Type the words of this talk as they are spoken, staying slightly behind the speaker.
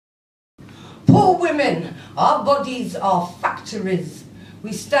Poor women, our bodies are factories.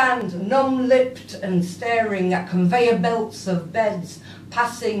 We stand numb-lipped and staring at conveyor belts of beds,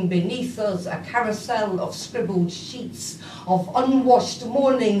 passing beneath us a carousel of scribbled sheets, of unwashed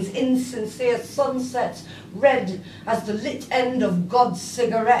mornings, insincere sunsets, red as the lit end of God's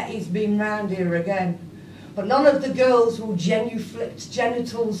cigarette. He's been round here again. But none of the girls will genuflect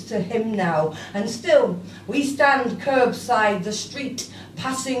genitals to him now. And still, we stand curbside, the street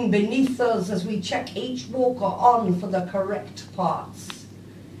passing beneath us as we check each walker on for the correct parts.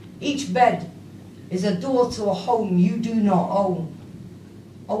 Each bed is a door to a home you do not own.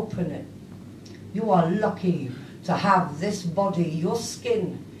 Open it. You are lucky to have this body. Your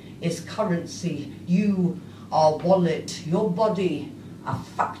skin is currency. You are wallet. Your body, a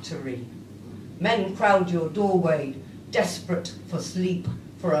factory. Men crowd your doorway, desperate for sleep,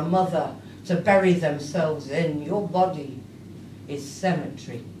 for a mother to bury themselves in. Your body is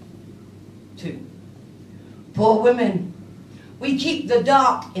cemetery. 2. Poor women, we keep the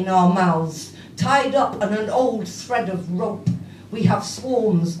dark in our mouths, tied up on an old thread of rope. We have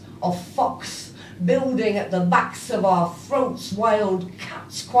swarms of fox building at the backs of our throats, wild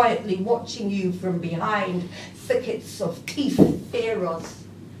cats quietly watching you from behind, thickets of teeth fear us.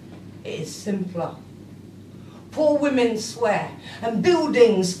 It is simpler. Poor women swear, and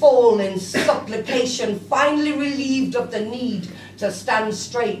buildings fall in supplication, finally relieved of the need to stand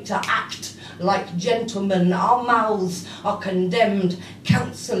straight, to act like gentlemen. Our mouths are condemned,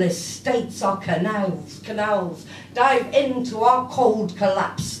 councillors, states are canals. Dive into our cold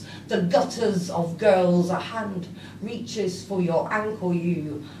collapse, the gutters of girls. A hand reaches for your ankle,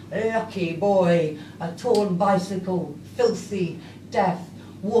 you lucky boy. A torn bicycle, filthy death.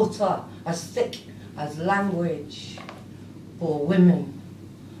 Water as thick as language. For women,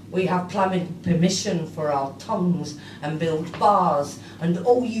 we have planted permission for our tongues and build bars and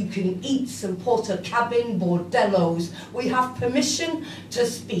all-you-can-eats and porter-cabin bordellos. We have permission to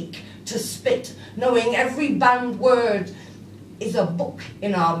speak, to spit, knowing every banned word is a book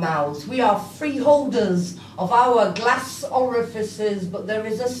in our mouths. We are freeholders of our glass orifices, but there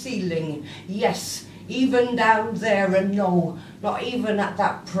is a ceiling, yes, even down there, and no, not even at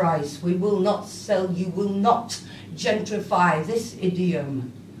that price. We will not sell, you will not gentrify this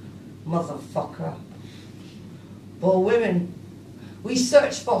idiom, motherfucker. For women, we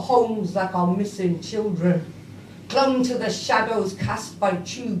search for homes like our missing children, clung to the shadows cast by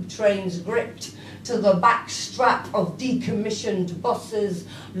tube trains, gripped to the back strap of decommissioned buses,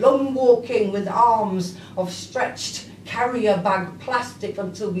 long walking with arms of stretched carrier bag plastic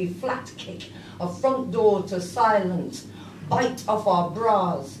until we flat kick a front door to silence, bite off our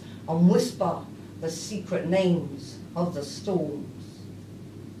bras and whisper the secret names of the storms.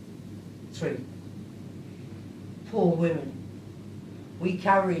 3. Poor women, we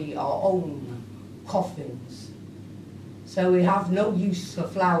carry our own coffins, so we have no use for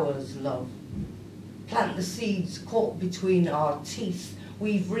flowers, love. Plant the seeds caught between our teeth.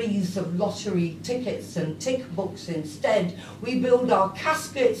 Weave wreaths of lottery tickets and tick books instead. We build our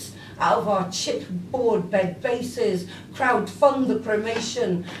caskets out of our chipboard bed bases, crowdfund the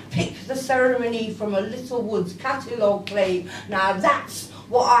cremation, pick the ceremony from a Littlewoods catalogue claim. Now that's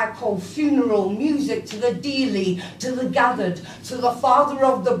what I call funeral music to the dealie, to the gathered, to the father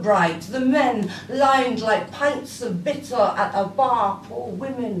of the bride, to the men lined like pints of bitter at a bar. Poor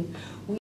women,